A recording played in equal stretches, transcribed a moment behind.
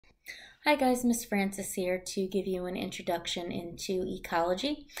Hi guys, Miss Francis here to give you an introduction into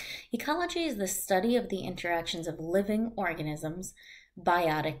ecology. Ecology is the study of the interactions of living organisms,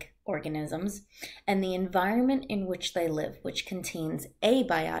 biotic organisms, and the environment in which they live, which contains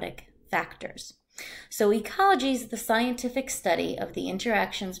abiotic factors. So ecology is the scientific study of the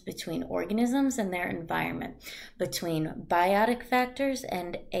interactions between organisms and their environment, between biotic factors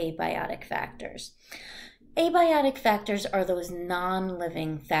and abiotic factors. Abiotic factors are those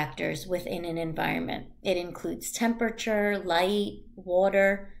non-living factors within an environment. It includes temperature, light,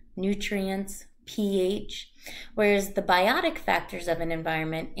 water, nutrients, pH, whereas the biotic factors of an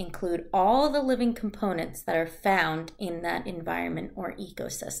environment include all the living components that are found in that environment or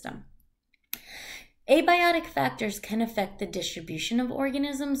ecosystem. Abiotic factors can affect the distribution of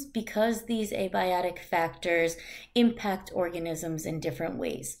organisms because these abiotic factors impact organisms in different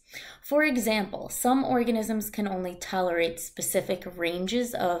ways. For example, some organisms can only tolerate specific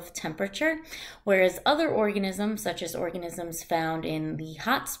ranges of temperature, whereas other organisms, such as organisms found in the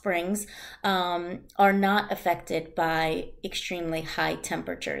hot springs, are not affected by extremely high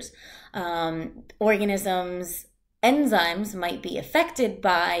temperatures. Enzymes might be affected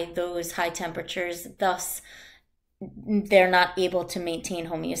by those high temperatures, thus they're not able to maintain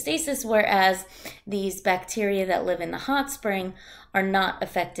homeostasis, whereas these bacteria that live in the hot spring are not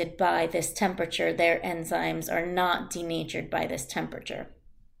affected by this temperature. Their enzymes are not denatured by this temperature.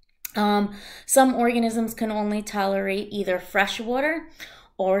 Some organisms can only tolerate either fresh water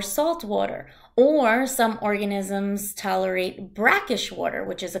or salt water, or some organisms tolerate brackish water,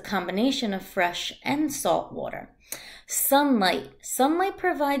 which is a combination of fresh and salt water. Sunlight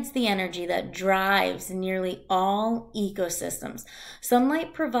provides the energy that drives nearly all ecosystems.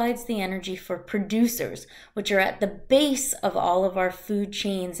 Sunlight provides the energy for producers, which are at the base of all of our food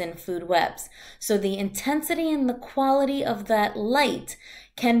chains and food webs. So the intensity and the quality of that light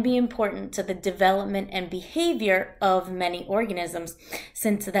can be important to the development and behavior of many organisms,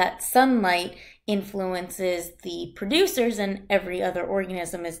 since that sunlight influences the producers and every other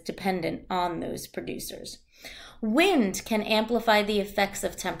organism is dependent on those producers. Wind can amplify the effects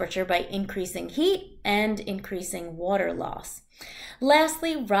of temperature by increasing heat and increasing water loss.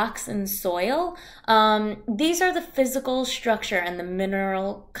 Lastly, rocks and soil. These are the physical structure and the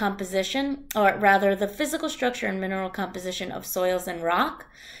mineral composition, or rather the physical structure and mineral composition of soils and rock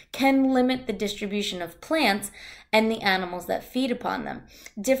can limit the distribution of plants and the animals that feed upon them.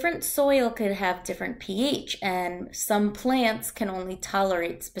 Different soil could have different pH, and some plants can only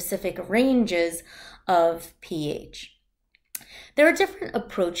tolerate specific ranges of pH. There are different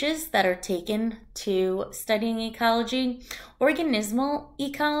approaches that are taken to studying ecology. Organismal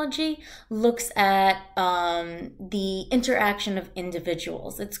ecology looks at the interaction of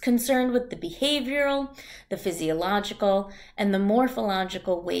individuals. It's concerned with the behavioral, the physiological, and the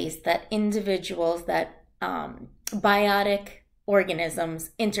morphological ways that individuals, that biotic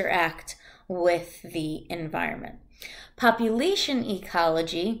organisms interact with the environment. Population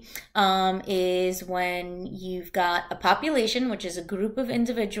ecology is when you've got a population, which is a group of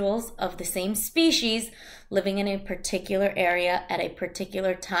individuals of the same species living in a particular area at a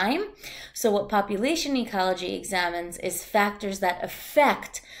particular time. So what population ecology examines is factors that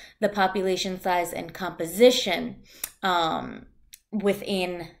affect the population size and composition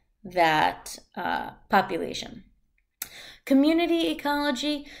within that population. Community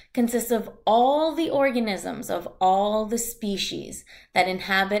ecology consists of all the organisms of all the species that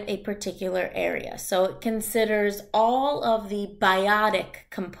inhabit a particular area. So it considers all of the biotic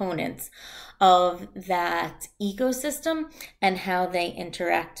components of that ecosystem and how they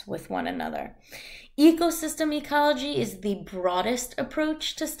interact with one another. Ecosystem ecology is the broadest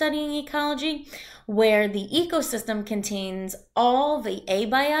approach to studying ecology, where the ecosystem contains all the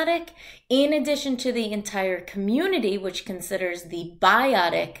abiotic in addition to the entire community, which considers the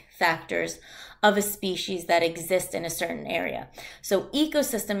biotic factors of a species that exist in a certain area. So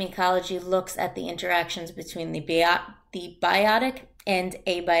ecosystem ecology looks at the interactions between the biotic and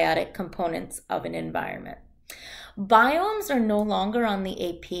abiotic components of an environment. Biomes are no longer on the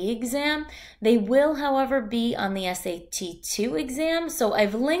AP exam. They will, however, be on the SAT-2 exam. So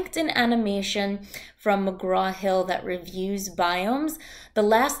I've linked an animation from McGraw-Hill that reviews biomes. The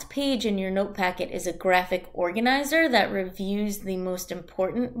last page in your note packet is a graphic organizer that reviews the most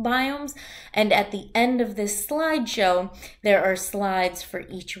important biomes. And at the end of this slideshow, there are slides for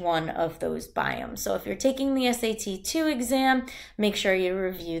each one of those biomes. So if you're taking the SAT-2 exam, make sure you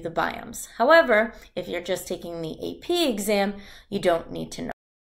review the biomes. However, if you're just taking the AP exam, you don't need to know.